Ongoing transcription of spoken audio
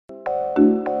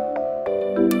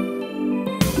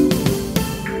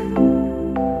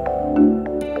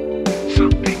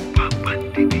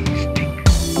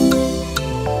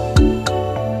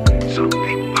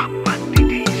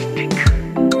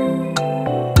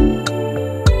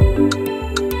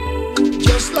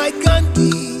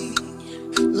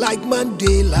like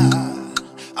Mandela.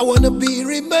 I wanna be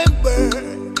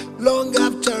remembered long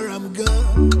after I'm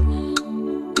gone.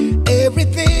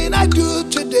 Everything I do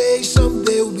today,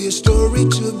 someday will be a story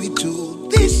to be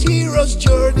told. This hero's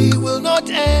journey will not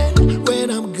end when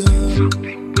I'm gone.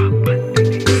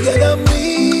 Bigger than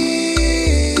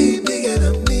me, bigger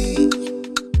than me,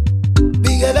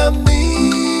 bigger than me,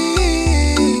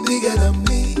 bigger than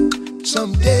me.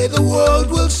 Someday the world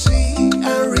will see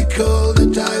and recall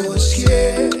that I was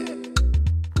here.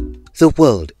 The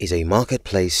world is a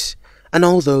marketplace, and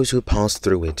all those who pass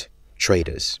through it,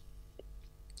 traders.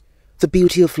 The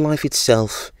beauty of life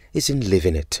itself is in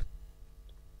living it.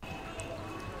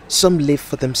 Some live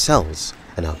for themselves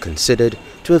and are considered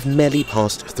to have merely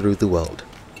passed through the world.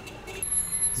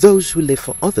 Those who live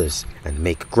for others and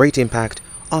make great impact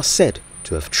are said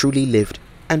to have truly lived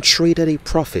and traded a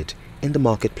profit in the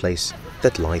marketplace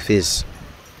that life is.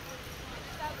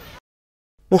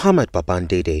 Muhammad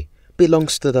Babandede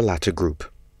belongs to the latter group.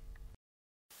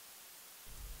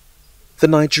 The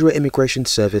Nigeria Immigration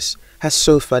Service has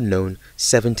so far known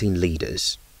 17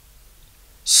 leaders.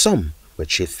 Some were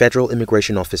chief federal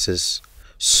immigration officers,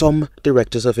 some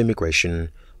directors of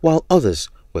immigration, while others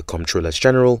were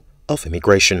Comptroller-General of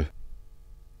Immigration.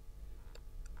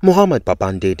 Muhammad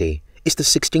Babandede is the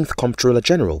 16th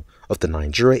Comptroller-General of the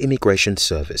Nigeria Immigration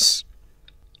Service.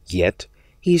 Yet,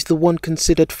 he is the one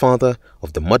considered father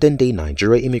of the modern-day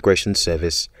Nigeria Immigration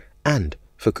Service, and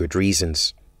for good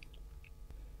reasons.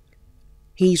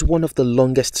 He is one of the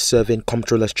longest-serving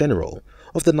Comptrollers-General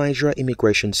of the Nigeria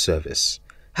Immigration Service,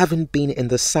 having been in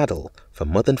the saddle for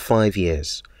more than 5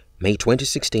 years, May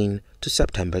 2016 to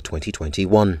September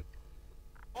 2021.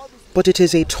 But it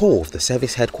is a tour of the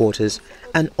service headquarters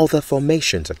and other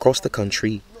formations across the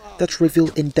country that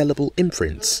reveal indelible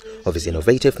imprints of his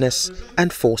innovativeness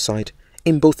and foresight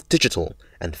in both digital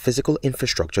and physical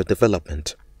infrastructure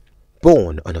development.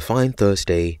 Born on a fine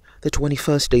Thursday, the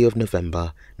 21st day of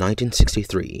November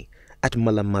 1963 at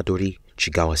Malamadori,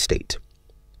 Jigawa State.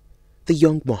 The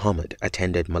young Muhammad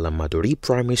attended Malamadori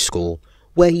Primary School,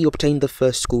 where he obtained the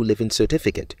first school living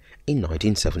certificate in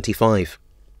 1975.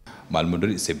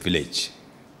 Malamadori is a village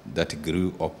that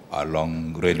grew up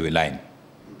along railway line.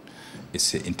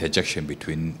 It's an interjection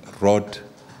between road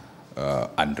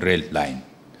and rail line.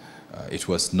 It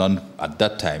was known at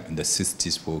that time in the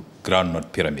 60s for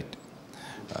groundnut pyramid.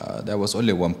 There was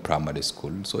only one primary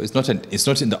school, so it's not in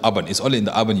the urban. It's only in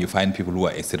the urban you find people who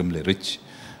are extremely rich.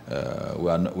 We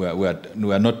are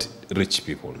not rich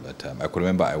people at that time. I could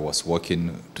remember I was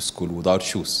walking to school without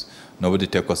shoes. Nobody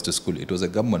took us to school. It was a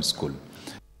government school.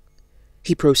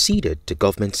 He proceeded to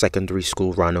Government Secondary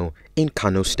School Rano in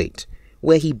Kano State,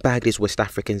 where he bagged his West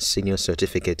African Senior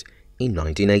Certificate in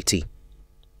 1980.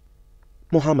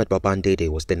 Muhammad Babandede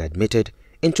was then admitted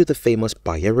into the famous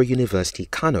Bayero University,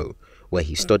 Kano, where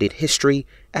he studied history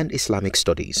and Islamic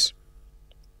studies.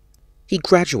 He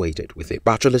graduated with a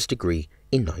bachelor's degree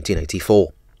in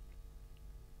 1984.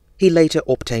 He later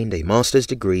obtained a master's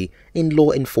degree in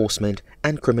law enforcement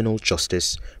and criminal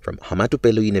justice from Ahmadu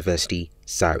Bello University,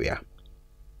 Zaria.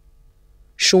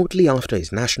 Shortly after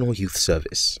his National Youth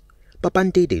Service,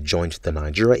 Babandede joined the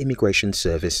Nigeria Immigration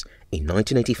Service in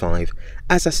 1985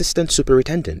 as Assistant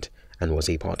Superintendent and was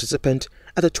a participant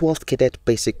at the 12th Cadet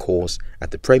Basic Course at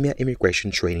the Premier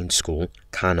Immigration Training School,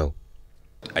 Kano.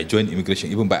 I joined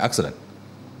immigration even by accident.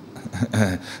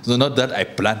 So not that I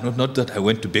planned, not that I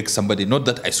went to beg somebody, not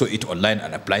that I saw it online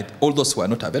and applied. All those were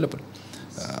not available.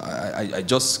 I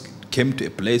just came to a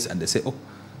place and they said, oh,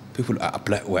 people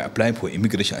were applying for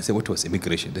immigration. I said, what was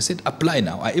immigration? They said, apply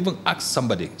now. I even asked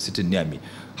somebody sitting near me,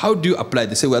 how do you apply?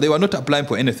 They said, well, they were not applying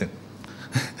for anything.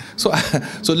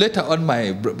 So later on, my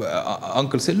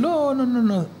uncle said,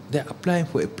 no. They're applying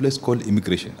for a place called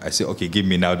immigration. I said, okay, give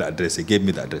me now the address. He gave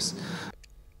me the address.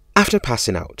 After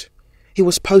passing out, he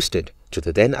was posted to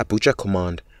the then Abuja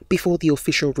Command before the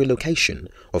official relocation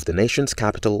of the nation's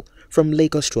capital from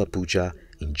Lagos to Abuja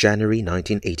in January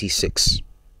 1986.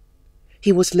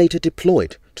 He was later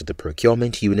deployed to the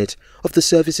procurement unit of the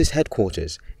service's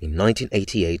headquarters in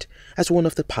 1988 as one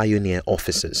of the pioneer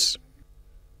officers.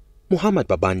 Muhammad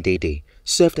Babandede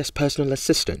served as personal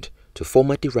assistant to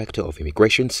former Director of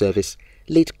Immigration Service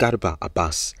late Garba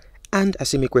Abbas and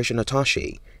as immigration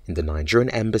attaché in the Nigerian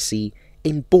Embassy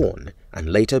in Bonn and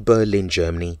later Berlin,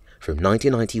 Germany from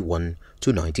 1991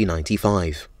 to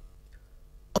 1995.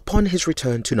 Upon his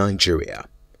return to Nigeria,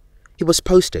 he was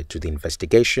posted to the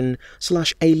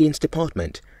Investigation/Aliens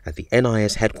Department at the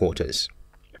NIS headquarters.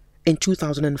 In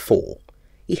 2004,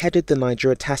 he headed the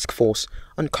Nigeria Task Force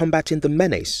on combating the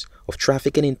menace of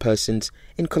trafficking in persons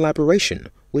in collaboration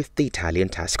with the Italian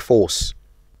Task Force.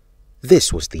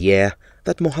 This was the year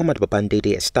that Muhammad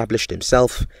Babandede established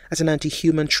himself as an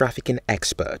anti-human trafficking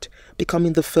expert,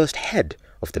 becoming the first head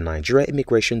of the Nigeria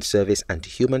Immigration Service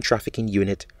Anti-Human Trafficking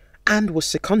Unit, and was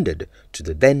seconded to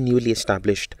the then newly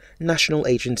established National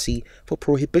Agency for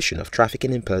Prohibition of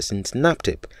Trafficking in Persons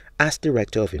 (NAPTIP) as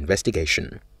Director of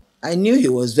Investigation. I knew he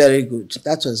was very good.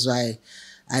 That was why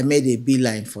I made a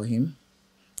beeline for him,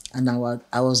 and I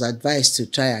was advised to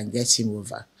try and get him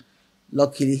over.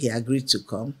 Luckily, he agreed to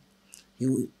come.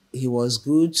 He was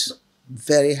good,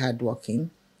 very hardworking,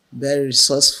 very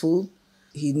resourceful.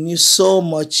 He knew so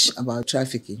much about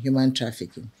trafficking, human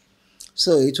trafficking.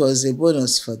 So it was a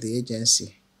bonus for the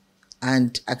agency.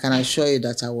 And I can assure you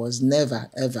that I was never,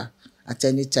 ever, at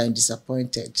any time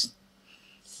disappointed.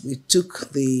 We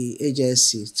took the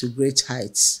agency to great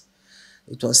heights.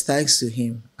 It was thanks to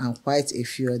him and quite a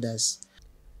few others.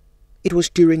 It was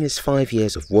during his 5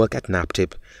 years of work at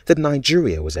NAPTIP that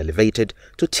Nigeria was elevated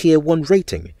to Tier 1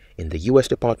 rating in the U.S.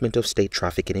 Department of State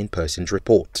Trafficking in Persons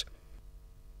report.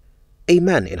 A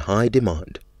man in high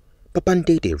demand,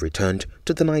 Babandede returned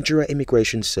to the Nigeria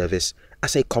Immigration Service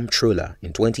as a comptroller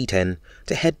in 2010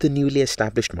 to head the newly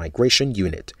established Migration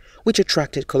Unit, which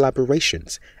attracted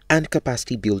collaborations and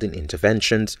capacity-building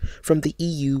interventions from the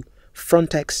EU,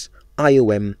 Frontex,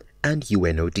 IOM, and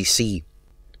UNODC.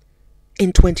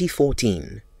 In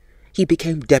 2014, he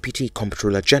became Deputy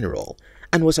Comptroller-General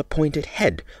and was appointed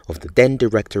head of the then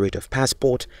Directorate of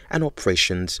Passport and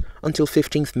Operations until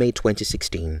 15th May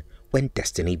 2016, when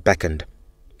destiny beckoned.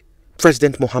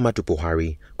 President Muhammadu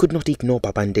Buhari could not ignore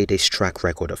Babandede's track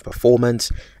record of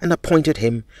performance and appointed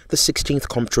him the 16th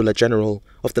Comptroller-General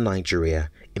of the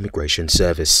Nigeria Immigration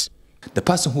Service. The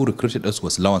person who recruited us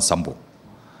was Lawan Sambo,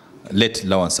 late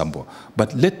Lawan Sambo.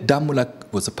 But late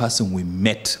Damulak was the person we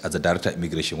met as a Director of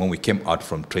Immigration when we came out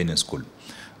from training school.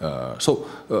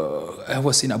 I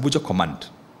was in Abuja Command,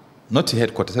 not the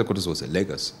headquarters. Headquarters was in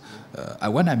Lagos.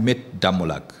 When I met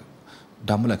Damulak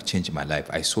changed my life.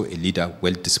 I saw a leader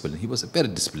well-disciplined. He was a very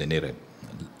disciplinarian,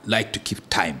 liked to keep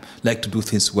time, liked to do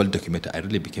things well-documented. I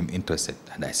really became interested.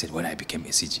 And I said, when I became a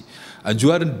CG. And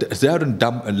during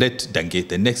late Dange,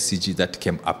 the next CG that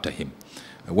came after him,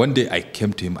 one day I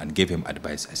came to him and gave him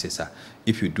advice. I said, sir,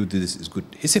 if you do this, it's good.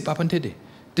 He said, Babandede,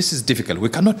 this is difficult. We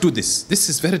cannot do this. This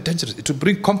is very dangerous. It will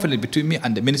bring conflict between me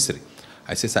and the ministry.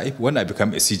 I said, sir, when I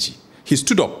become a CG, he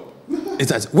stood up. He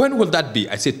said, when will that be?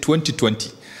 I said,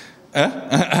 2020.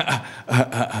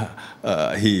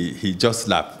 He just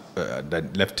laughed,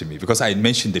 then left me, because I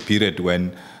mentioned the period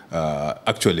when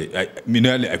actually,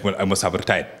 I must have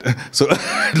retired. So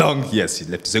long years he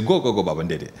left. He said, go,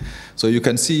 Babandede. So you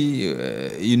can see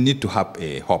you need to have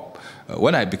a hope.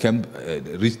 When I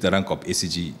reached the rank of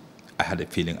ACG, I had a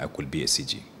feeling I could be a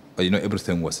CG. But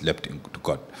everything was left to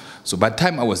God. So by the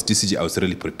time I was DCG, I was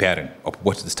really preparing of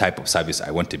what the type of service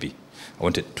I want to be. I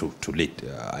wanted to lead.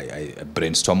 I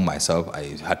brainstormed myself.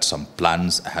 I had some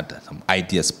plans. I had some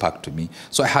ideas packed to me.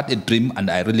 So I had a dream, and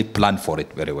I really planned for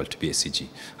it very well to be a CG.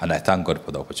 And I thank God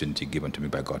for the opportunity given to me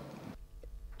by God.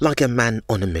 Like a man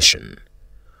on a mission,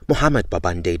 Muhammad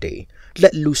Babandede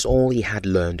let loose all he had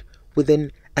learned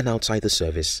within and outside the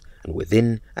service, and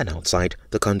within and outside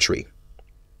the country.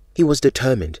 He was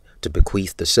determined to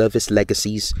bequeath the service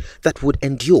legacies that would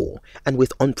endure, and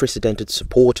with unprecedented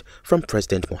support from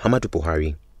President Muhammadu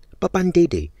Buhari,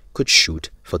 Babandede could shoot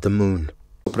for the moon.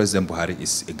 President Buhari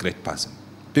is a great person.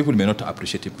 People may not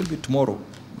appreciate him. Maybe tomorrow,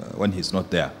 when he's not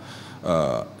there,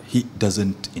 he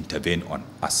doesn't intervene on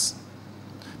us.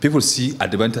 People see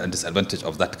advantage and disadvantage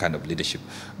of that kind of leadership.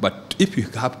 But if you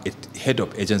have a head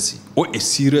of agency or a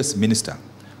serious minister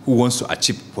who wants to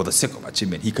achieve for the sake of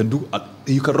achievement, he can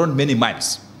run many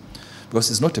miles. Because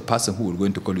it's not a person who will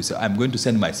going to call you and say, I'm going to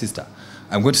send my sister,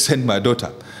 I'm going to send my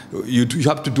daughter. You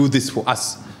have to do this for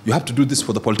us. You have to do this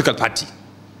for the political party.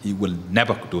 He will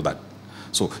never do that.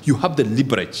 So you have the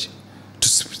leverage to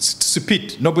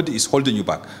speak. Nobody is holding you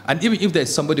back. And even if there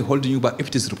is somebody holding you back, if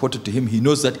it is reported to him, he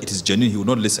knows that it is genuine, he will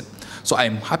not listen. So I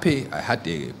am happy I had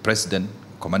a president,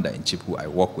 commander-in-chief who I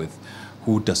work with,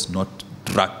 who does not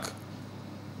drag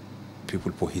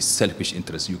people for his selfish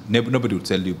interests. Nobody will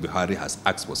tell you Buhari has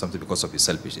asked for something because of his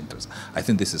selfish interests. I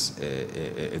think this is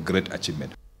a great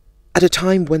achievement. At a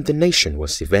time when the nation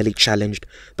was severely challenged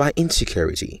by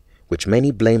insecurity, which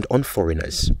many blamed on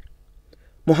foreigners,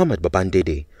 Muhammad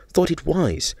Babandede thought it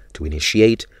wise to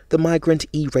initiate the migrant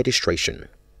e-registration.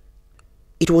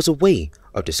 It was a way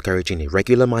of discouraging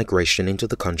irregular migration into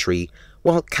the country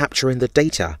while capturing the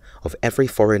data of every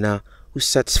foreigner who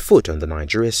sets foot on the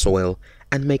Nigeria soil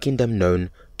and making them known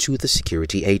to the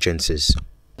security agencies.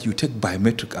 You take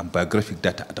biometric and biographic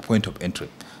data at the point of entry,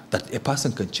 that a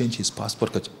person can change his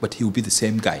passport, but he will be the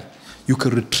same guy. You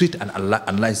can retrieve and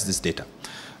analyze this data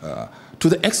to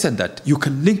the extent that you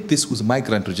can link this with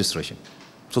migrant registration.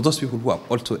 So those people who have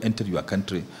also entered your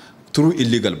country through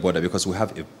illegal border, because we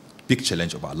have a big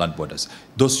challenge of our land borders.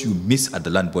 Those you miss at the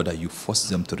land border, you force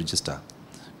them to register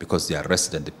because they are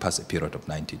resident, they pass a period of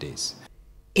 90 days.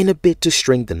 In a bid to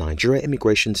string the Nigeria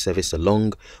Immigration Service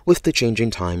along with the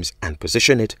changing times and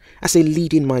position it as a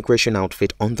leading migration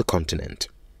outfit on the continent,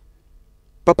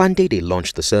 Babandede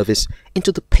launched the service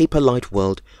into the paper-light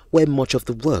world where much of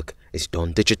the work is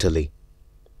done digitally.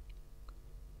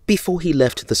 Before he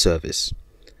left the service,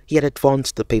 he had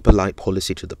advanced the paper-light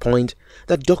policy to the point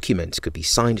that documents could be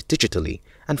signed digitally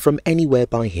and from anywhere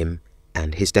by him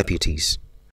and his deputies.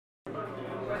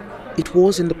 It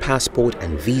was in the passport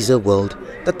and visa world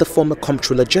that the former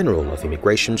Comptroller-General of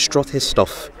Immigration strutted his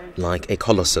stuff like a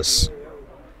colossus.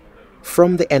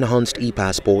 From the enhanced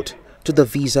e-passport to the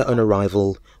visa on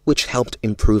arrival, which helped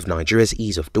improve Nigeria's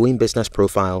ease of doing business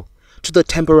profile, to the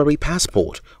temporary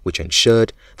passport, which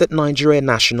ensured that Nigerian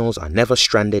nationals are never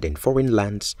stranded in foreign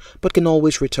lands but can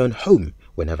always return home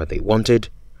whenever they wanted,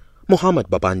 Muhammad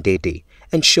Babandede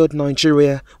ensured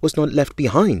Nigeria was not left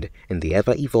behind in the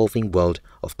ever-evolving world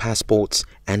of passports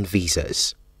and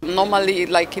visas. Normally,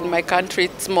 like in my country,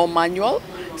 it's more manual.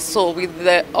 So with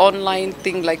the online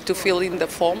thing, like to fill in the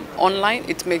form online,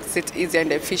 it makes it easy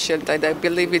and efficient. And I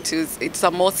believe it's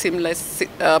a more seamless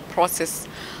process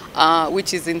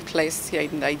which is in place here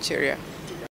in Nigeria.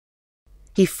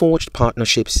 He forged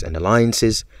partnerships and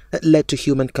alliances that led to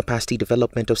human capacity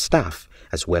development of staff,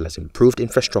 as well as improved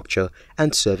infrastructure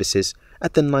and services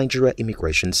at the Nigeria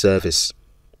Immigration Service.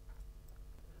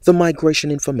 The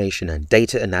Migration Information and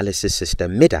Data Analysis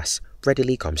System (MIDAS)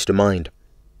 readily comes to mind.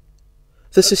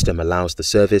 The system allows the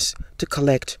service to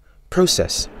collect,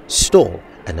 process, store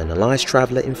and analyze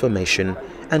traveler information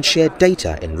and share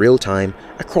data in real time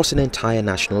across an entire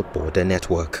national border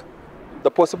network.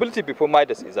 The possibility before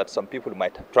Midas is that some people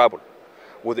might have traveled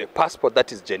with a passport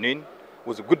that is genuine,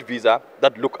 with a good visa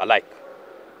that look alike.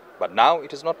 But now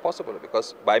it is not possible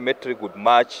because biometric would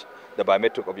match the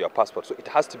biometric of your passport. So it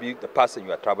has to be the person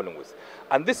you are traveling with.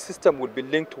 And this system will be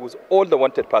linked with all the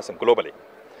wanted person globally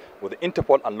with the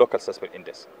Interpol and local suspect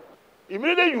index.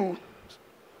 Immediately you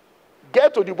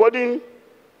get to the boarding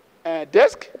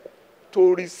desk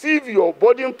to receive your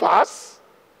boarding pass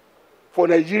for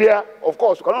Nigeria. Of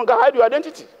course, you cannot hide your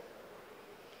identity.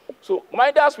 So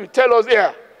Midas will tell us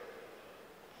here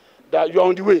that you're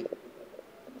on the way.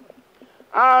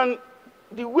 And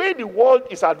the way the world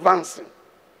is advancing,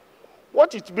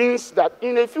 what it means that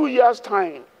in a few years'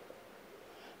 time,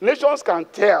 nations can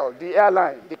tell the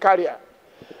airline, the carrier,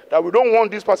 that we don't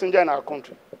want this passenger in our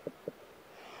country.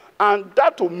 And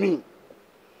that, to me,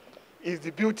 is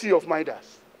the beauty of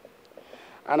Midas.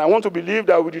 And I want to believe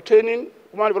that with the training,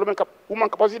 human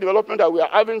capacity development that we are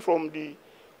having from the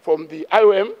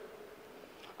IOM and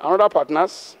other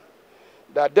partners,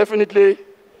 that definitely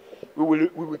we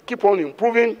will keep on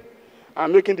improving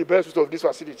and making the best use of this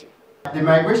facility. The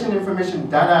Migration Information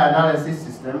Data Analysis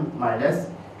System, MIDAS,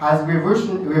 has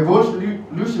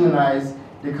revolutionized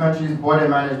the country's border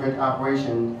management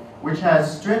operation, which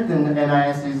has strengthened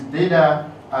NIS's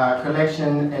data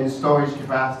collection and storage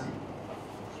capacity.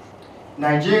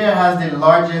 Nigeria has the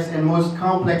largest and most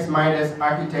complex MIDAS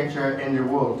architecture in the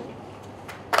world.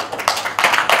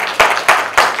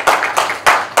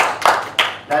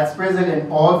 That's present in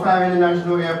all 5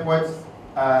 international airports,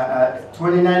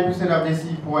 29% of the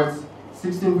seaports,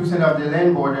 16% of the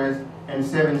land borders, and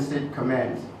 7 state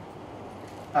commands.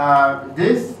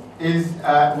 This is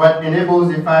what enables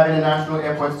the 5 international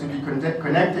airports to be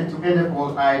connected to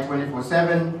Interpol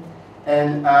I-24/7,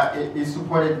 and it is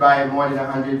supported by more than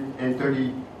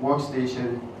 130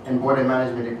 workstations and border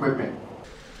management equipment.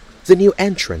 The new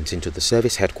entrance into the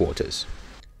service headquarters,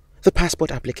 the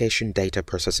Passport Application Data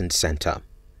Processing Center,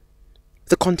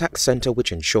 the contact center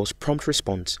which ensures prompt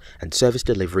response and service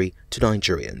delivery to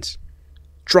Nigerians,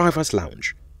 driver's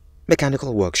lounge,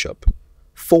 mechanical workshop,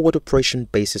 forward operation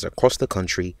bases across the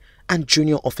country, and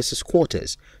junior officers'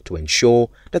 quarters to ensure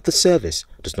that the service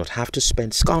does not have to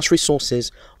spend scarce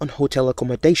resources on hotel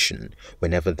accommodation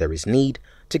whenever there is need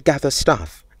to gather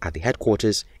staff at the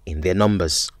headquarters in their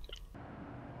numbers.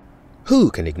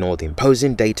 Who can ignore the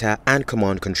imposing data and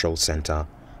command control center,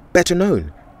 better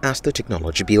known as the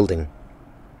Technology Building?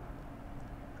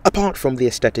 Apart from the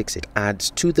aesthetics it adds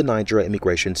to the Nigeria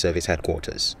Immigration Service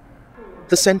headquarters,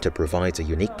 The center provides a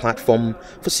unique platform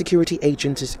for security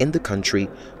agencies in the country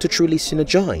to truly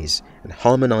synergize and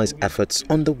harmonize efforts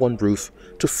under one roof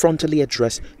to frontally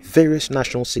address various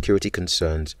national security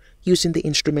concerns using the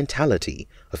instrumentality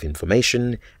of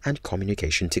information and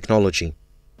communication technology.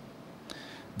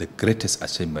 The greatest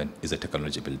achievement is the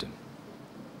technology building.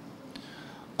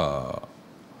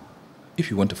 If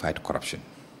you want to fight corruption,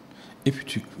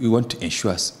 if you want to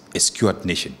ensure a secured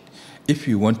nation, if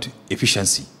you want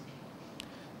efficiency,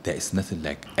 there is nothing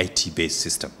like IT-based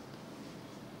system.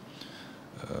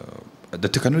 The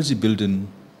technology building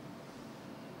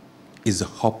is the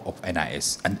hope of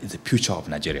NIS and is the future of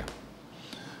Nigeria.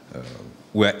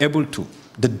 We are able to,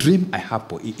 the dream I have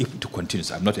for if it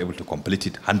continues, I'm not able to complete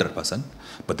it 100%,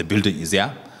 but the building is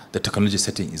there, the technology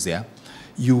setting is there.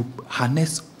 You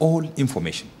harness all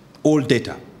information, all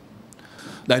data.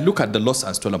 Like look at the lost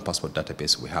and stolen passport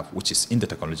database we have, which is in the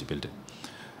technology building.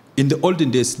 In the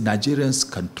olden days,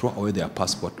 Nigerians can throw away their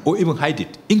passport or even hide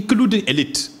it, including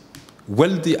elite,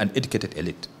 wealthy and educated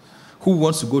elite, who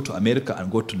wants to go to America and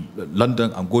go to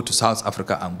London and go to South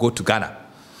Africa and go to Ghana.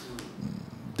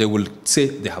 They will say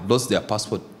they have lost their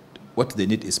passport. What they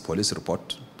need is police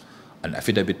report, an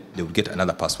affidavit, they will get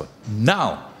another passport.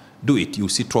 Now, do it, you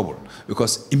see trouble.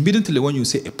 Because immediately when you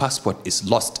say a passport is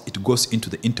lost, it goes into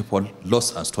the Interpol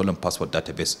lost and stolen passport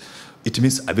database. It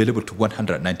means available to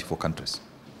 194 countries.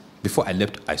 Before I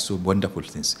left, I saw wonderful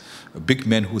things. Big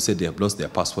men who said they have lost their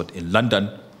passport in London,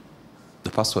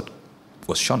 the passport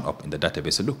was shown up in the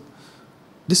database. So look,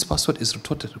 this passport is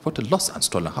reported lost and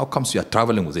stolen. How comes you are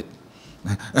traveling with it?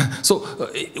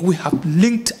 So we have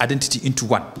linked identity into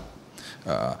one.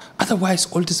 Otherwise,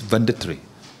 all this vendetry,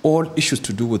 all issues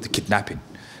to do with the kidnapping,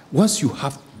 once you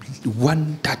have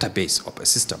one database of a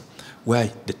system where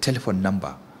the telephone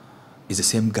number is the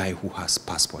same guy who has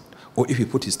passport, or if you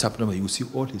put his tap number, you see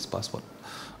all his passport.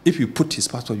 If you put his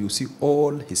passport, you see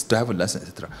all his driver license,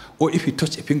 etc. Or if you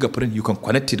touch a fingerprint, you can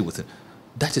connect it with it.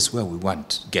 That is where we want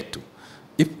to get to.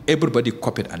 If everybody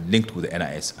copied and linked with the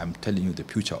NIS, I'm telling you the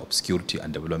future of security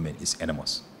and development is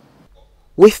enormous.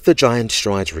 With the giant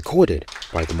strides recorded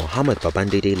by the Muhammad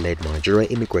Babandede-led Nigeria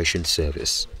Immigration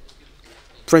Service,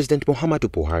 President Muhammadu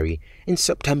Buhari in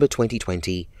September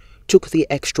 2020 took the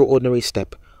extraordinary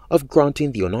step of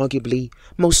granting the inarguably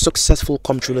most successful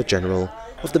Comptroller-General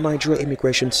of the Nigeria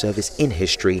Immigration Service in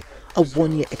history a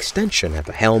one-year extension at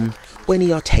the helm when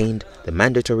he attained the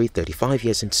mandatory 35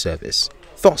 years in service,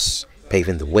 thus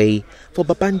paving the way for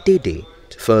Babandede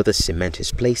to further cement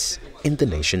his place in the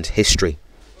nation's history.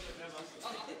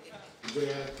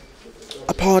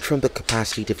 Apart from the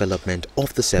capacity development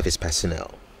of the service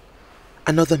personnel,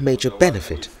 another major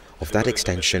benefit of that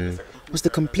extension was the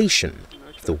completion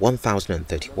of the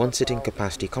 1,031 sitting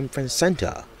capacity conference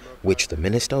center, which the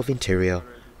Minister of Interior,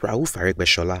 Rauf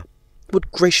Aregbesola,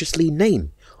 would graciously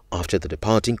name after the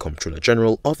departing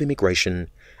Comptroller-General of Immigration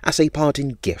as a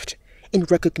parting gift in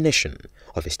recognition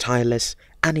of his tireless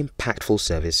and impactful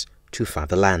service to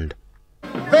fatherland.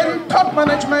 Very top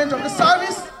management of the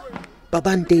service.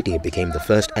 Babandede became the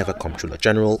first ever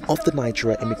Comptroller-General of the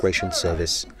Nigeria Immigration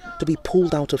Service to be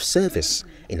pulled out of service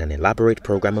in an elaborate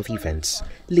program of events,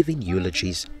 leaving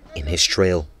eulogies in his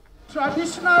trail.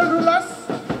 Traditional rulers,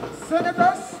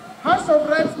 senators, House of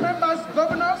Reps members,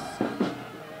 governors,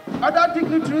 other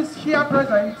dignitaries here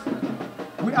present,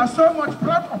 we are so much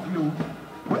proud of you.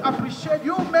 We appreciate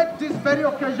you made this very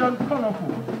occasion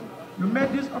colorful. You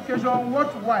made this occasion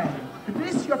worthwhile. It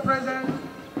is your presence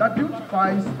that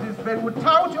beautifies this very.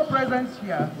 Without your presence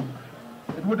here,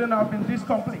 it wouldn't have been this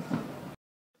complete.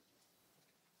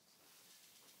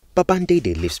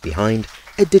 Babandede leaves behind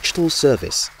a digital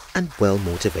service and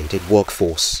well-motivated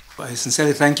workforce. I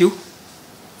sincerely thank you.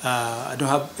 I don't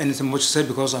have anything much to say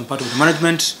because I'm part of the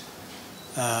management.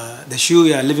 The shoe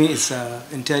you are living is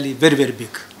entirely very, very big,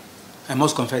 I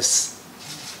must confess.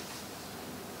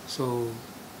 So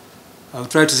I'll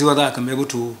try to see whether I can be able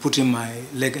to put in my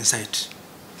leg inside.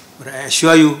 But I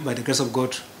assure you, by the grace of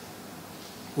God,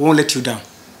 we won't let you down,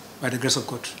 by the grace of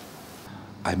God.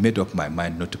 I made up my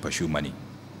mind not to pursue money.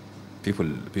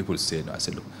 People say, no, I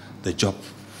said, look, the job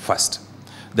first.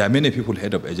 There are many people,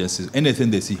 head of agencies, anything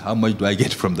they see, how much do I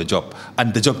get from the job?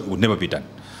 And the job will never be done.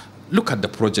 Look at the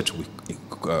project we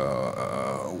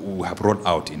have rolled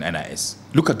out in NIS.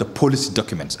 Look at the policy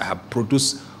documents. I have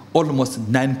produced almost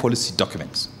 9 policy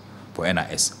documents for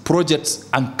NIS. Projects,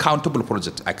 uncountable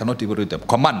projects. I cannot even read them.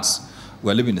 Commands.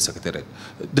 We are living in the secretariat.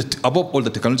 Above all,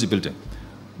 the technology building,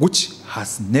 which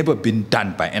has never been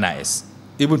done by NIS.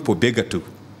 Even for beggar to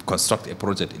construct a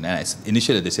project in NIS.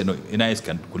 Initially, they said, no, NIS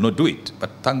could not do it. But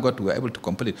thank God we were able to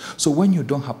complete it. So when you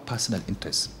don't have personal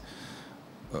interest,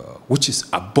 which is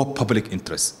above public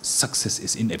interest, success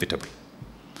is inevitable.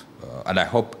 And I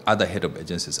hope other head of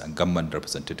agencies and government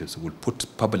representatives will put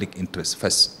public interest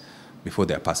first before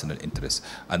their personal interests.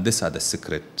 And these are the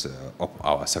secret of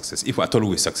our success. If at all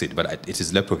we succeed, but it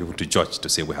is left for people to judge, to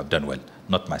say we have done well,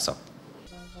 not myself.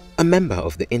 A member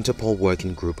of the Interpol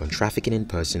Working Group on Trafficking in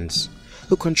Persons,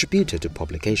 who contributed to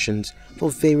publications for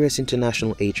various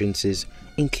international agencies,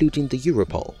 including the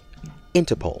Europol,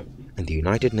 Interpol, and the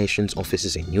United Nations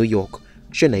offices in New York,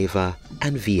 Geneva,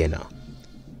 and Vienna.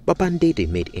 Babandede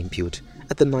made input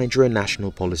at the Nigerian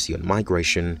National Policy on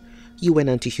Migration, UN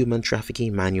Anti-Human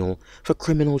Trafficking Manual for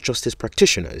Criminal Justice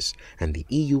Practitioners, and the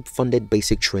EU-funded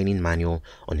Basic Training Manual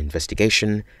on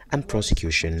Investigation and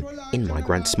Prosecution in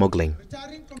Migrant Smuggling.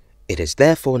 It is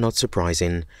therefore not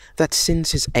surprising that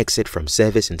since his exit from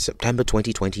service in September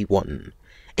 2021,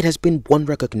 it has been one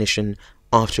recognition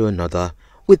after another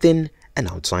within and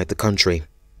outside the country.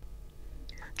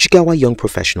 Jigawa Young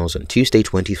Professionals on Tuesday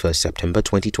 21st September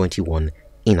 2021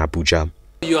 in Abuja.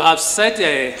 You have set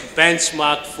a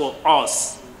benchmark for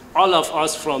us, all of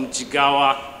us from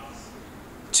Jigawa,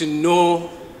 to know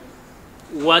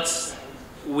what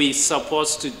we're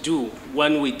supposed to do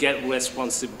when we get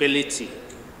responsibility.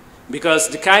 Because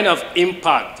the kind of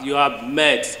impact you have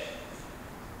made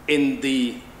in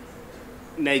the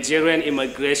Nigerian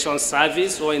Immigration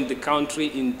Service or in the country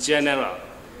in general,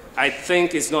 I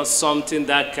think is not something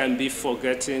that can be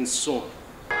forgotten soon.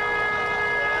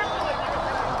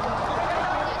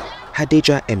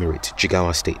 Hadejia Emirate,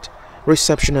 Jigawa State,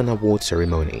 reception and award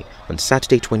ceremony on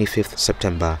Saturday 25th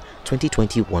September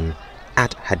 2021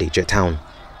 at Hadejia Town.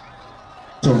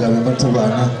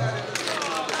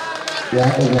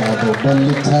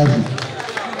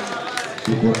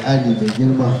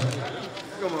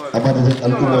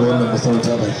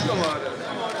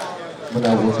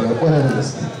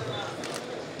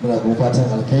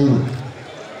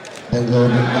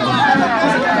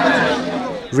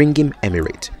 Ringim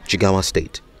Emirate, Jigawa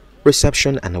State,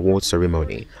 reception and award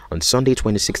ceremony on Sunday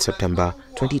 26 September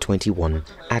 2021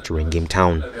 at Ringim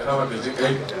Town.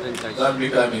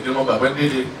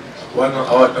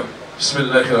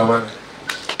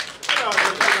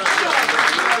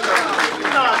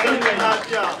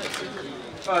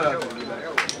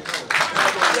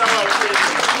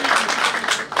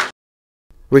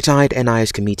 Retired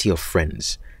NIS Committee of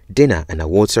Friends, dinner and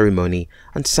award ceremony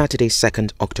on Saturday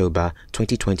 2nd October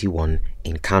 2021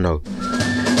 in Kano.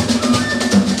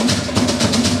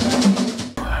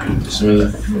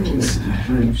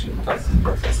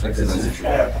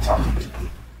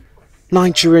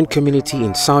 Nigerian community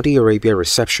in Saudi Arabia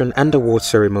reception and award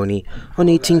ceremony on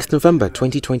 18th November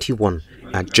 2021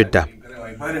 at Jeddah.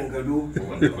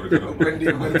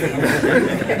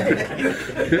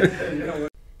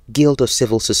 Guild of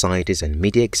Civil Societies and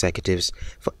Media Executives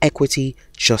for Equity,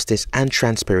 Justice and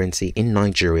Transparency in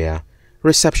Nigeria,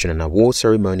 reception and award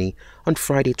ceremony on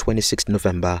Friday 26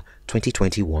 November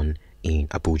 2021 in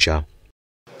Abuja.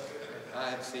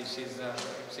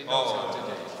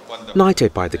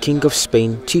 Knighted by the King of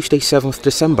Spain Tuesday 7th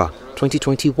December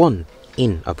 2021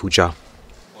 in Abuja.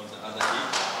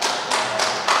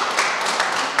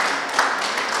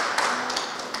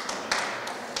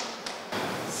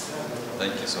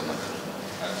 Thank you so much.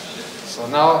 So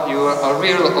now you are a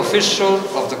real official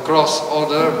of the cross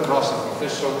order, cross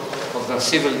official of the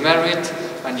civil merit,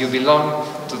 and you belong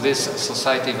to this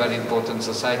society, very important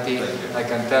society. I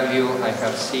can tell you, I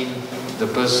have seen the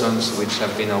persons which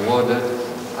have been awarded,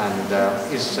 and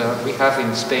we have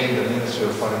in Spain, the Ministry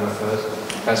of Foreign Affairs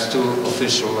has two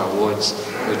official awards,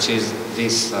 which is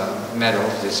this medal,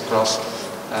 this cross,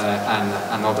 and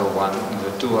another one.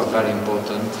 The two are very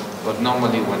important, but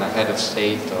normally when a head of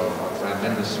state or a prime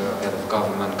minister or head of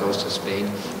government goes to Spain,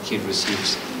 he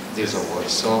receives this award.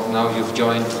 So now you've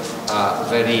joined a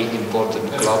very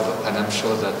important club, and I'm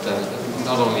sure that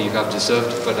not only you have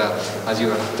deserved, but as you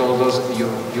have told us,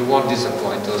 you won't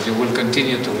disappoint us. You will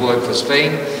continue to work for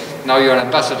Spain. Now you're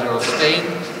ambassador of Spain,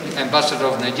 ambassador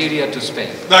of Nigeria to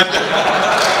Spain.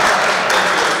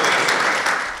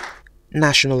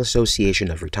 National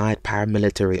Association of Retired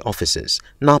Paramilitary Officers,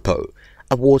 NAPO,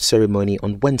 award ceremony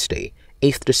on Wednesday,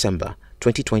 8th December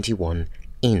 2021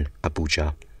 in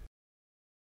Abuja.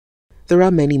 There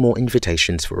are many more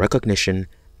invitations for recognition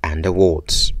and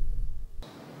awards.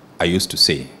 I used to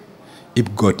say,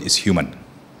 if God is human,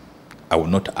 I will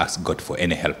not ask God for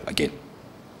any help again.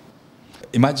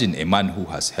 Imagine a man who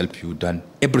has helped you, done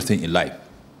everything in life.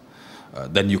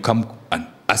 Then you come and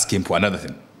ask him for another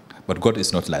thing. But God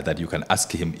is not like that. You can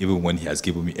ask him even when he has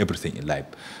given me everything in life.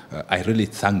 I really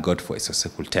thank God for a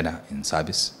successful tenure in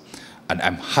service. And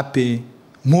I'm happy,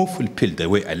 more fulfilled the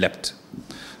way I left.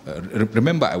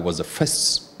 Remember, I was the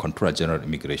first Comptroller-General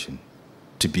Immigration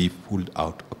to be pulled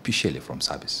out officially from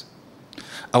service.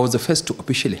 I was the first to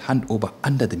officially hand over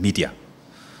under the media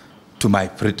to my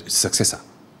successor.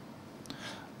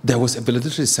 There was a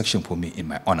validatory section for me in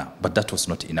my honor, but that was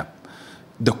not enough.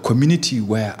 The community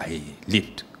where I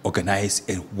lived organized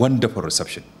a wonderful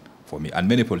reception for me, and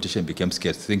many politicians became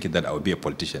scared, thinking that I would be a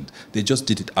politician. They just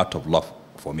did it out of love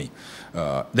for me.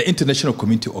 The international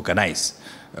community organized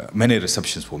many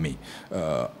receptions for me.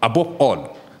 Above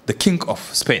all, the King of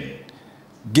Spain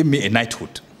gave me a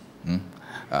knighthood.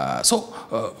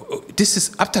 This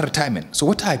is after retirement. So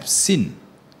what I've seen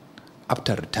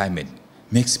after retirement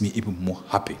makes me even more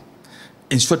happy.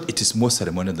 In short, it is more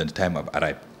ceremonial than the time I've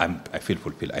arrived. I feel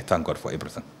fulfilled. I thank God for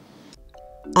everything.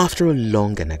 After a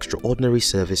long and extraordinary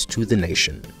service to the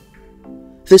nation,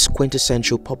 this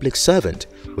quintessential public servant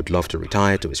would love to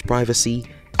retire to his privacy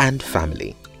and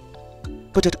family.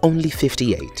 But at only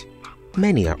 58,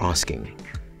 many are asking,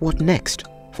 what next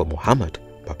for Muhammad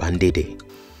Babandede?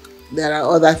 There are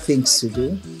other things to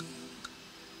do.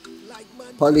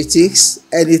 Politics,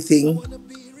 anything,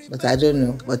 but I don't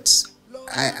know. But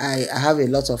I have a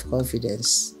lot of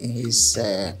confidence in his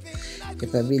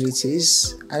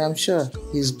capabilities, and I'm sure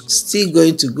he's still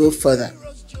going to go further,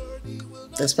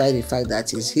 despite the fact that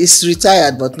he's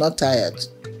retired but not tired.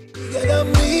 Bigger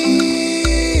than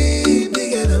me,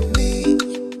 bigger than me,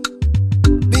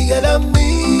 bigger than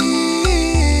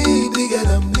me, bigger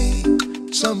than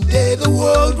me. Someday the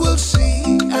world will see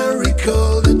and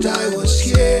recall that I was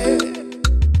here.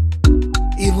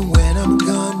 Even when I'm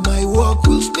gone, my work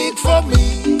will speak for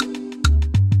me.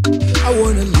 I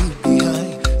wanna leave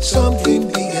behind something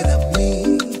bigger than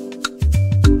me,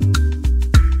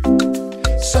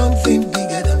 something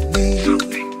bigger than me.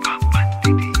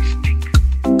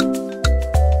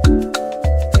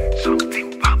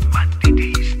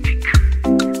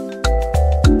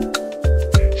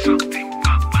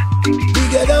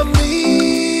 Bigger than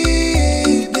me.